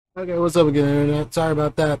Okay, what's up again, internet? Sorry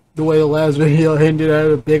about that. The way the last video ended, I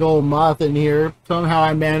had a big old moth in here. Somehow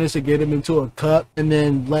I managed to get him into a cup and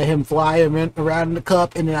then let him fly around in the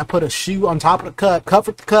cup, and then I put a shoe on top of the cup,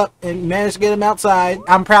 covered the cup, and managed to get him outside.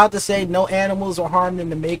 I'm proud to say no animals were harmed in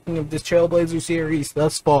the making of this Trailblazer series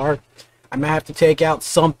thus far. I might have to take out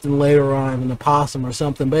something later on, an opossum or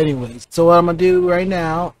something, but anyways. So what I'm gonna do right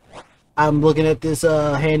now, I'm looking at this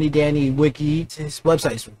handy dandy wiki. This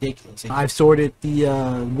website is ridiculous. I've sorted the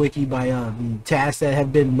wiki by the tasks that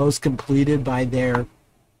have been most completed by their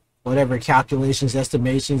whatever calculations,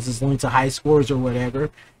 estimations, is linked to high scores or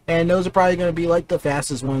whatever. And those are probably going to be like the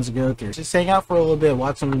fastest ones to go through. Just hang out for a little bit,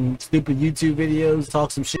 watch some stupid YouTube videos,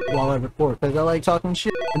 talk some shit while I record. Because I like talking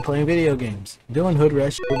shit and playing video games. Doing hood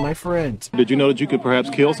rat shit with my friends. Did you know that you could perhaps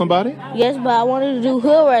kill somebody? Yes, but I wanted to do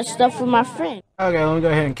hood rat stuff with my friend. Okay, let me go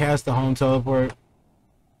ahead and cast the home teleport.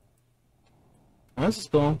 Oh, this is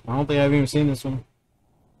cool. I don't think I've even seen this one.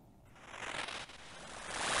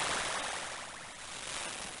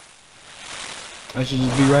 I should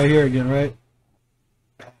just be right here again, right?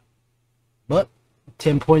 But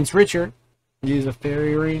 10 points richer. Use a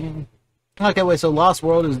fairy ring. Okay, wait, so Lost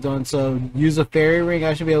World is done, so use a fairy ring.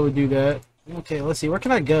 I should be able to do that. Okay, let's see. Where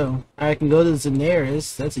can I go? I can go to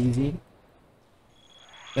Zenaris. That's easy.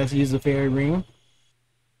 Let's use the fairy ring.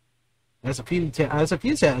 That's a few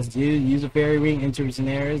tasks, dude. Use a fairy ring, enter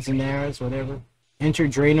Zenaris, whatever. Enter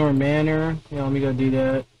Draenor Manor. Yeah, let me go do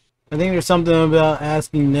that. I think there's something about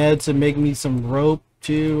asking Ned to make me some rope,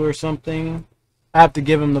 too, or something. I have to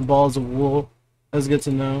give him the balls of wool. That's good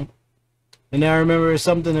to know. And now I remember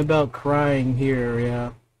something about crying here,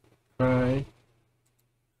 yeah. Cry.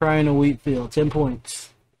 Cry in a wheat field. 10 points.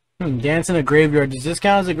 Dance in a graveyard. Does this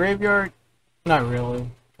count as a graveyard? Not really.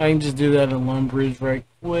 I can just do that in Lumbridge right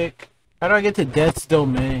quick. How do I get to Death's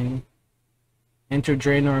Domain? Enter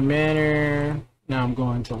Draenor Manor. Now I'm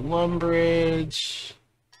going to Lumbridge.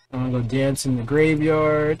 I'm gonna go dance in the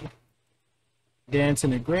graveyard. Dance in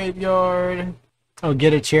the graveyard. Oh,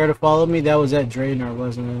 get a chair to follow me? That was at Draenor,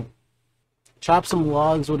 wasn't it? Chop some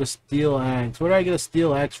logs with a steel axe. Where do I get a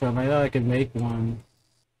steel axe from? I thought I could make one.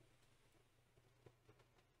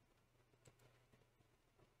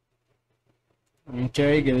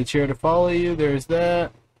 Okay, get a chair to follow you. There's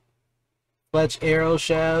that. Fletch arrow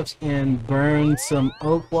shafts and burn some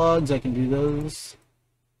oak logs. I can do those.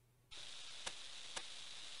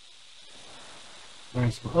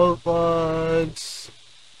 Burn some oak logs.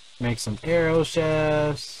 Make some arrow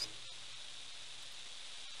shafts.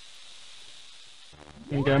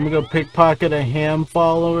 Okay, I'm gonna go pickpocket a ham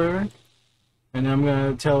follower. And I'm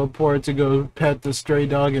gonna teleport to go pet the stray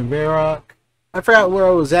dog in Varrock. I forgot where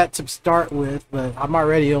I was at to start with, but I'm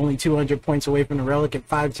already only 200 points away from the relic and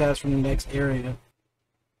 5 tasks from the next area.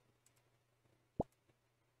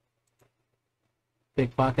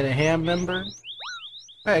 Pickpocket a ham member.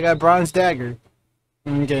 Hey, I got bronze dagger.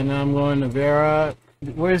 Okay, now I'm going to Varrock.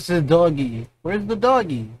 Where's the doggy? Where's the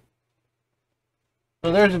doggy?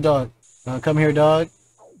 Oh, there's a dog. Come here, dog.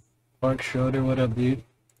 Bark Schroeder, what up, dude?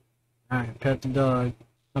 Alright, pet the dog.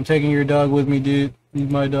 I'm taking your dog with me, dude. He's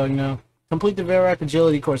my dog now. Complete the Varrock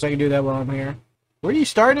agility course. I can do that while I'm here. Where do you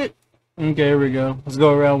start it? Okay, here we go. Let's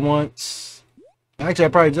go around once. Actually, I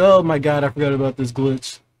probably... Oh my god, I forgot about this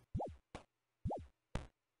glitch.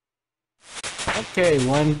 Okay,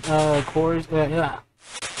 one course...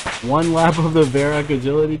 one lap of the Varrock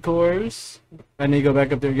agility course. I need to go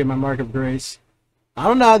back up there and get my Mark of Grace. I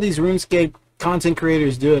don't know how these RuneScape content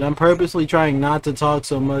creators do it. I'm purposely trying not to talk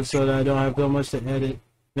so much so that I don't have so much to edit.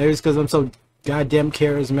 Maybe it's because I'm so goddamn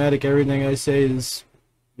charismatic. Everything I say is,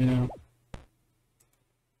 you know.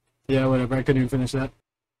 Yeah, whatever. I couldn't even finish that.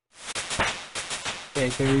 Okay,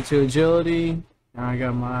 32 agility. Now I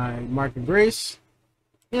got my Mark of Grace.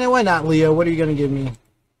 You know, why not, Leo? What are you gonna give me?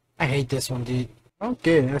 I hate this one, dude.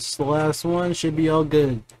 Okay, that's the last one. Should be all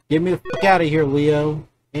good. Get me the fuck out of here, Leo.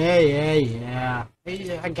 Yeah.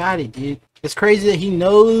 Hey, I got it, dude. It's crazy that he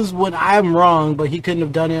knows when I'm wrong, but he couldn't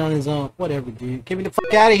have done it on his own. Whatever, dude. Get me the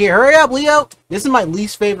fuck out of here. Hurry up, Leo! This is my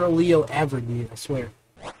least favorite Leo ever, dude. I swear.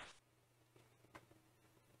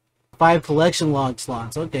 5 collection log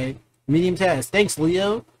slots. Okay. Medium task. Thanks,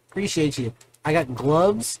 Leo. Appreciate you. I got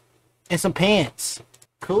gloves and some pants.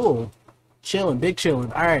 Cool. Chilling. Big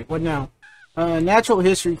chilling. Alright, what now? Natural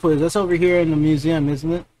history quiz. That's over here in the museum,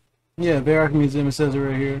 isn't it? Yeah, Varrock Museum. It says it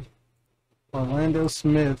right here. Orlando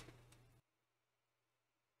Smith.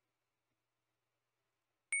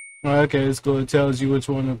 Okay, it's cool. It tells you which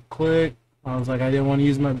one to click. I was like, I didn't want to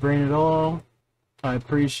use my brain at all. I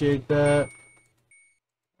appreciate that.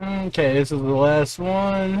 Okay, this is the last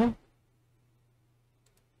one.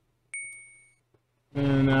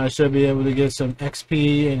 And I should be able to get some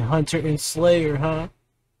XP and Hunter and Slayer, huh?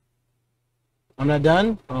 I'm not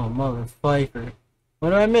done? Oh, motherfucker.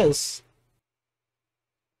 What did I miss?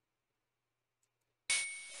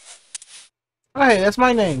 Oh, hey, that's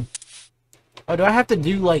my name. Oh, do I have to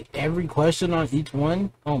do, like, every question on each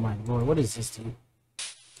one? Oh my lord, what is this, dude?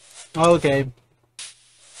 Oh, okay.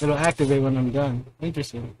 It'll activate when I'm done.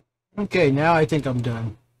 Interesting. Okay, now I think I'm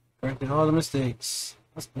done. Corrected all the mistakes.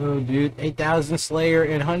 Let's go, dude. 8,000 Slayer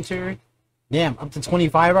and Hunter. Damn, up to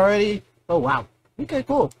 25 already? Oh, wow. Okay,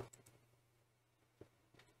 cool.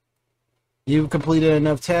 You've completed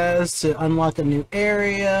enough tests to unlock a new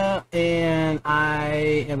area, and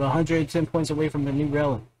I am 110 points away from the new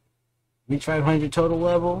relic. Reach 500 total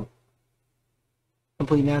level.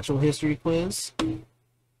 Complete natural history quiz.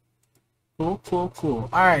 Cool.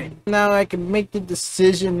 Alright, now I can make the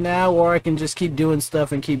decision now, or I can just keep doing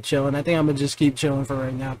stuff and keep chilling. I think I'm gonna just keep chilling for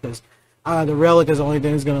right now, because the relic is the only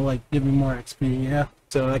thing that's gonna, like, give me more XP, yeah?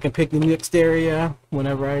 So I can pick the next area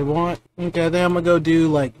whenever I want. Okay, then I'm gonna go do,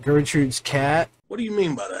 like, Gertrude's cat. What do you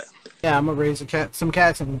mean by that? Yeah, I'm gonna raise some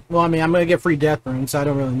cats, and, well, I mean, I'm gonna get free death runes, so I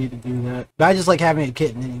don't really need to do that. But I just like having a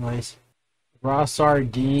kitten anyways. Raw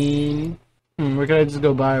sardine. Where can I just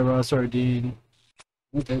go buy a raw sardine?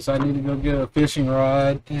 Okay, so I need to go get a fishing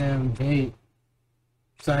rod and bait.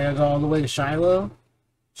 So I gotta go all the way to Shiloh?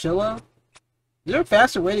 Shiloh? Is there a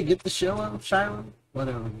faster way to get to Shiloh?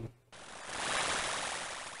 Whatever.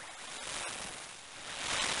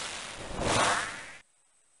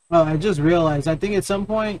 Oh, I just realized, I think at some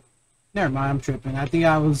point, never mind, I'm tripping. I think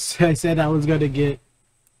I said I was gonna get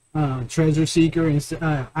Treasure Seeker,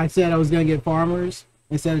 and I said I was gonna get Farmers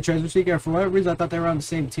instead of Treasure Seeker. For whatever reason, I thought they were on the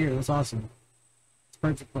same tier. That's awesome.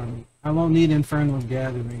 Perfect for me. I won't need Infernal's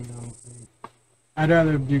Gathering. I'd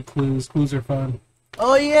rather do clues. Clues are fun.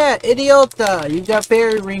 Oh yeah, Idiota! You got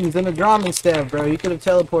fairy rings and a drumming staff, bro. You could have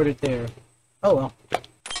teleported there. Oh well.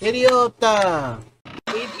 Idiota!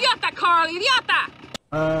 Idiota, Carl! Idiota!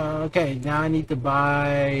 Okay, now I need to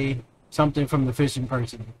buy something from the fishing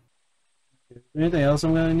person. Anything else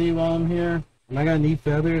I'm gonna need while I'm here? Am I gonna need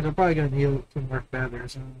feathers? I'm probably gonna need some more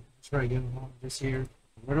feathers. I'm just try to get them all this year.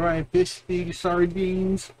 Where do I fish these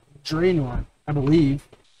sardines? Draenor, I believe.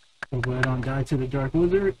 Hopefully I don't die to the Dark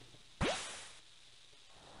Wizard.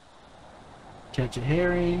 Catch a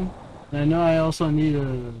herring. And I know I also need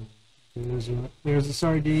a... There's a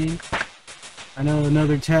sardine. I know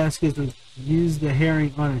another task is to use the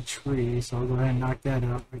herring on a tree, so I'll go ahead and knock that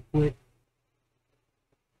out right quick.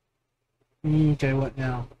 Okay, what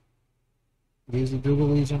now? Use the Google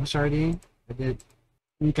leaves on a sardine? I did.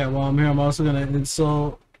 Okay, while I'm here, I'm also gonna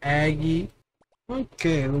insult Aggie.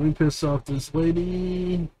 Okay, let me piss off this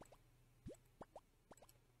lady.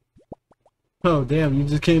 Oh, damn, you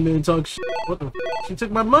just came in and talked shit. What the f? She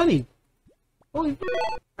took my money. Holy f.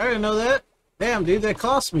 I didn't know that. Damn, dude, that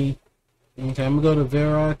cost me. Okay, I'm gonna go to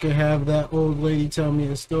Varrock and have that old lady tell me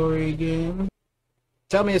a story again.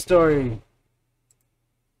 Tell me a story.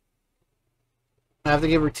 I have to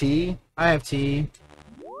give her tea? I have tea.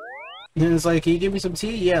 And it's like, can you give me some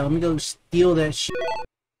tea? Yeah, let me go steal that shit.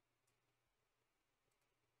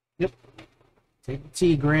 Yep. Take the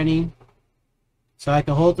tea, Granny. So I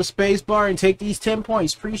can hold the space bar and take these 10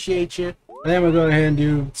 points. Appreciate you. And then we'll go ahead and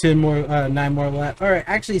do 9 more laps. Alright,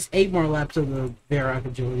 actually it's 8 more laps of the Varrock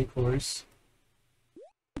agility course.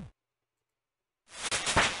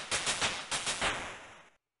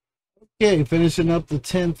 Okay, finishing up the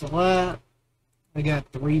 10th lap. I got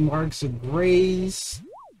 3 marks of graze.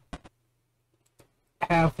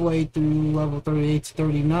 Halfway through level 38 to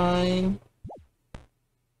 39.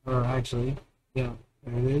 Or actually, yeah,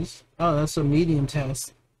 there it is. Oh, that's a medium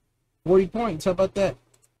test. 40 points, how about that?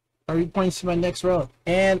 30 points to my next relic.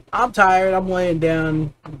 And I'm tired, I'm laying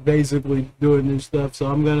down, basically doing this stuff, so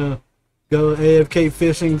I'm gonna go AFK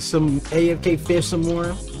fishing AFK fish some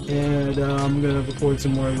more, and I'm gonna record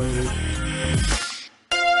some more later.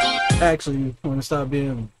 Actually, I want to stop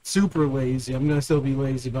being super lazy. I'm gonna still be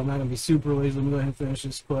lazy, but I'm not gonna be super lazy. Let me go ahead and finish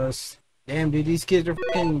this quest. Damn, dude, these kids are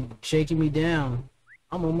fucking shaking me down.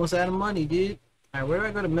 I'm almost out of money, dude. Alright, where do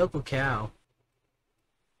I go to milk a cow?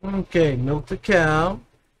 Okay, milk the cow.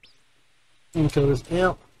 And kill this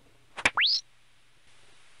imp.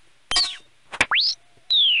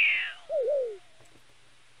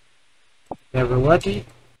 Never lucky.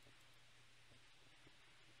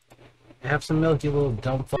 Have some milk, you little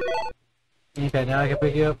dumb fuck. Okay, now I can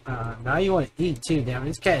pick you up. Now you want to eat too, damn.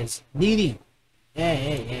 This cat is needy.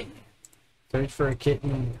 Hey. Search for a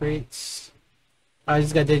kitten in the crates. Oh, I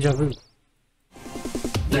just got deja vu.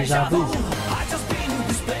 Deja vu.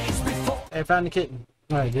 Hey, I found the kitten.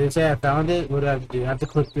 Alright, did it say I found it? What do I have to do? I have to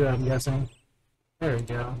click through it, I'm guessing. There we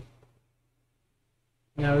go.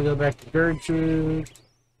 Now we go back to Gertrude.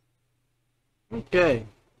 Okay.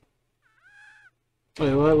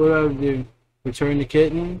 Wait, what do I do? Return the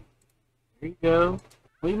kitten? There you go.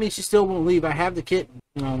 What do you mean she still won't leave? I have the kitten.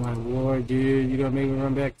 Oh my lord, dude. You gonna make me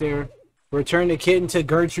run back there? Return the kitten to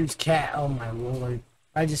Gertrude's cat. Oh my lord.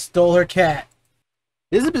 I just stole her cat.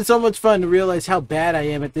 This has been so much fun to realize how bad I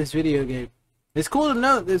am at this video game. It's cool to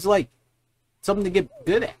know there's like something to get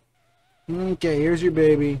good at. Okay, here's your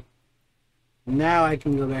baby. Now I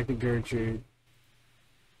can go back to Gertrude.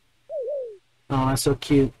 Oh, that's so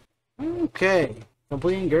cute. Okay,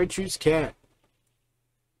 completing Gertrude's cat.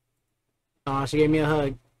 Oh, she gave me a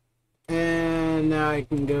hug. And now I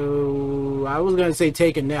can go... I was gonna say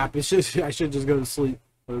take a nap. It's just I should just go to sleep.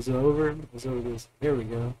 Was it over? Was it over this? There we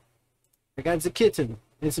go. I got a kitten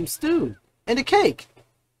and some stew and a cake.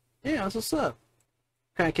 Yeah, that's what's up.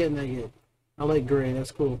 What kind of kitten I get? I like gray.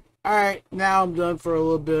 That's cool. Alright, now I'm done for a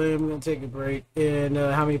little bit. I'm going to take a break. And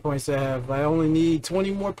how many points do I have? I only need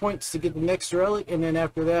 20 more points to get the next relic. And then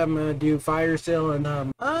after that, I'm going to do fire sale. And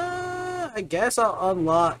I guess I'll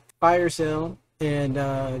unlock fire sale and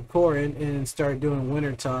Corin and start doing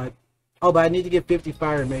winter tide. Oh, but I need to get 50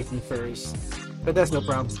 fire making first. But that's no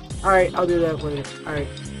problem. Alright, I'll do that later. Alright,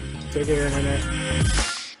 take care, internet.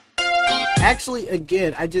 Actually,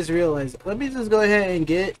 again, I just realized, let me just go ahead and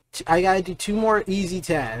get, I gotta do 2 more easy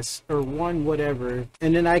tasks, or 1, whatever,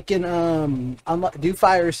 and then I can, do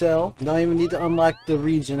fire cell. Don't even need to unlock the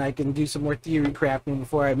region. I can do some more theory crafting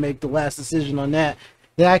before I make the last decision on that.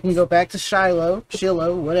 Then I can go back to Shiloh,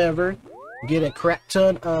 whatever, get a crap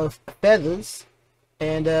ton of feathers,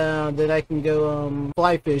 and, then I can go,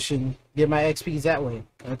 fly fish and get my XPs that way.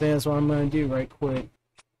 I think that's what I'm gonna do right quick.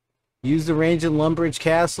 Use the range in Lumbridge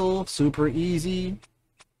Castle. Super easy.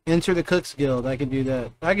 Enter the Cook's Guild. I can do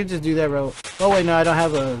that. I can just do that real... Oh, wait, no, I don't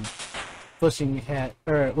have a pushing hat.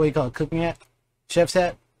 Or, what do you call it? Cooking hat? Chef's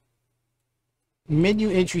hat? Menu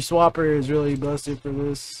entry swapper is really busted for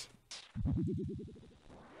this.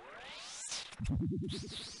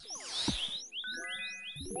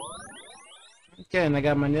 Okay, and I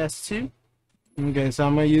got my nest too. Okay, so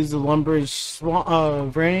I'm going to use the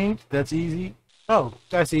Lumbridge range. That's easy. Oh,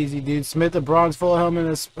 that's easy, dude. Smith a bronze full helmet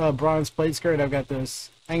and a bronze plate skirt. I've got this.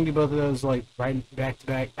 I can do both of those like right back to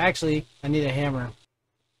back. Actually, I need a hammer.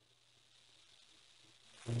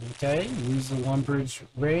 Okay, use the Lumbridge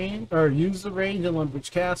range, or use the range in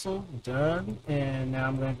Lumbridge Castle. Done. And now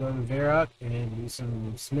I'm gonna go to Varrock and do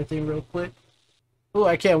some smithing real quick. Oh,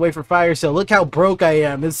 I can't wait for fire sale. Look how broke I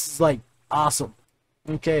am. This is like awesome.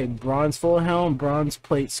 Okay, bronze full helm, bronze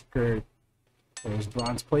plate skirt. There's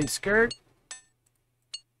bronze plate skirt.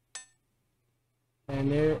 And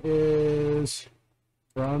there is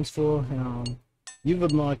bronze full helm. You've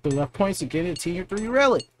unlocked enough points to get it to your 3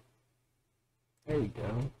 relic. There we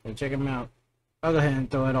go. Okay, check them out. I'll go ahead and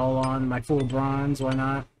throw it all on my full bronze. Why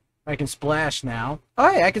not? I can splash now. Oh,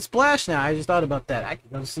 hey, I can splash now. I just thought about that. I can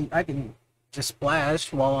go see. I can just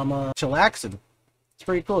splash while I'm chillaxing. It's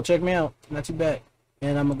pretty cool. Check me out. Not too bad.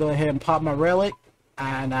 And I'm gonna go ahead and pop my relic.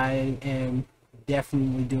 And I am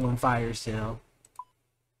definitely doing fire sale.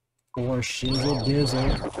 Or shizzle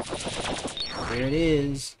dizzle. There it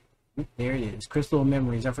is. There it is. Crystal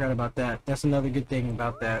Memories. I forgot about that. That's another good thing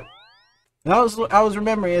about that. And I was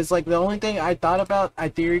remembering, it's like the only thing I thought about I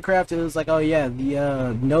theory crafted was like, oh yeah,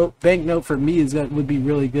 the banknote for me would be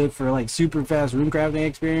really good for like super fast rune crafting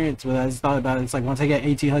experience. But I just thought about it, it's like once I get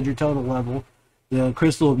 1800 total level, the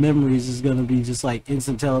Crystal of Memories is gonna be just like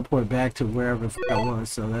instant teleport back to wherever the I was.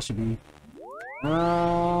 So that should be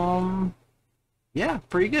yeah,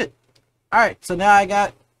 pretty good. Alright, so now I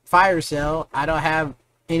got fire sale. I don't have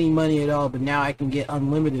any money at all, but now I can get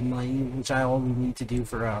unlimited money, which I only need to do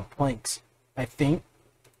for planks, I think.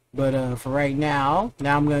 But for right now,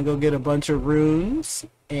 I'm gonna go get a bunch of runes,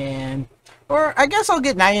 or I guess I'll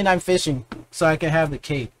get 99 fishing so I can have the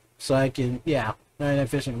cape. So I can, yeah, 99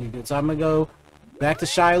 fishing would be good. So I'm gonna go back to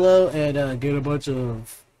Shiloh and get a bunch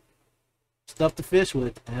of stuff to fish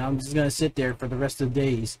with, and I'm just gonna sit there for the rest of the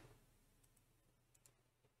days.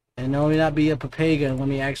 And let me not be a papega, let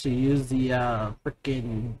me actually use the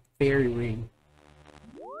freaking fairy ring.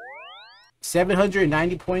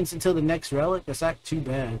 790 points until the next relic? That's not too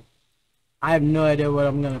bad. I have no idea what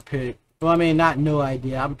I'm gonna pick. Well, I mean, not no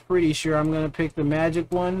idea. I'm pretty sure I'm gonna pick the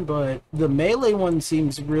magic one, but the melee one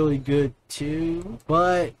seems really good too.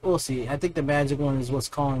 But we'll see. I think the magic one is what's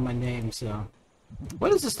calling my name, so.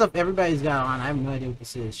 What is the stuff everybody's got on? I have no idea what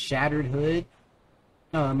this is. Shattered Hood?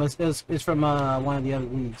 No, it's from one of the other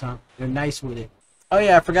leagues, huh? They're nice with it. Oh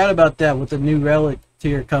yeah, I forgot about that. With the new relic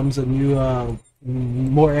tier comes a new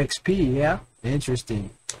more XP, yeah?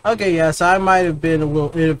 Interesting. Okay, yeah, so I might have been a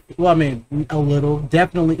little, well, I mean, a little,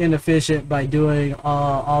 definitely inefficient by doing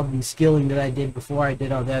all the skilling that I did before I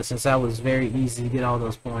did all that, since that was very easy to get all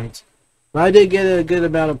those points. But I did get a good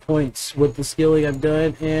amount of points with the skilling I've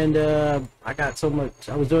done, and I got so much.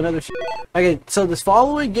 I was doing other shit. Okay, so this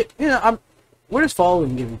following, where does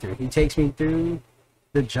following get me through? He takes me through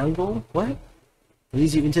the jungle. What?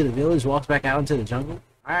 Leads you into the village, walks back out into the jungle.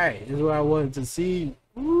 All right, this is what I wanted to see.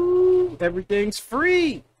 Woo, everything's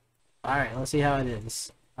free. All right, let's see how it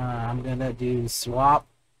is. I'm gonna do swap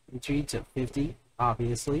retreat to 50,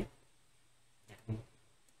 obviously.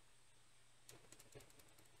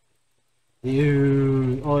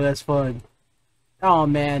 Dude, oh, that's fun. Oh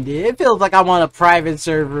man, dude, it feels like I'm on a private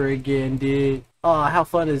server again, dude. Oh, how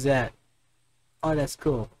fun is that? Oh, that's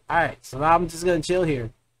cool. All right, so now I'm just gonna chill here.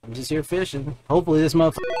 I'm just here fishing. Hopefully this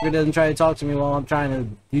motherfucker doesn't try to talk to me while I'm trying to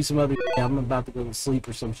do some other shit. I'm about to go to sleep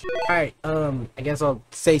or some shit. Alright, I guess I'll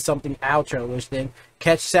say something outro-ish then.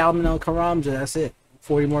 Catch salmon on Karamja, that's it.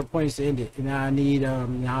 40 more points to end it. And now I need,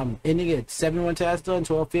 now I'm ending it at 71 tasks done,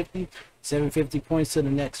 1250. 750 points to the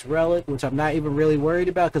next relic, which I'm not even really worried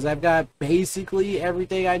about because I've got basically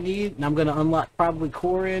everything I need. And I'm going to unlock probably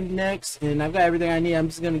Corin next. And I've got everything I need. I'm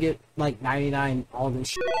just going to get like 99, all this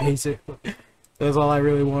shit, basically. That's all I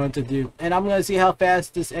really wanted to do. And I'm going to see how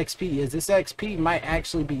fast this XP is. This XP might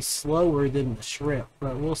actually be slower than the shrimp,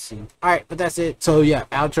 but we'll see. Alright, but that's it. So yeah,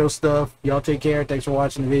 outro stuff. Y'all take care. Thanks for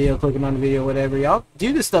watching the video, clicking on the video, whatever. Y'all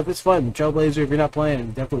do this stuff. It's fun. Trailblazer, if you're not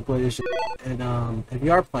playing, definitely play this shit. And if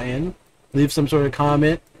you are playing, leave some sort of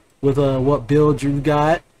comment with what build you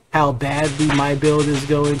got, how badly my build is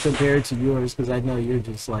going compared to yours, because I know you're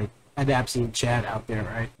just like an absolute Chad out there,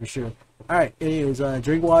 right? For sure. Alright, anyways,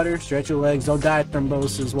 drink water, stretch your legs, don't die of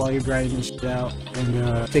thrombosis while you're grinding this shit out,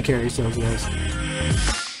 and take care of yourselves,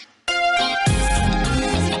 guys.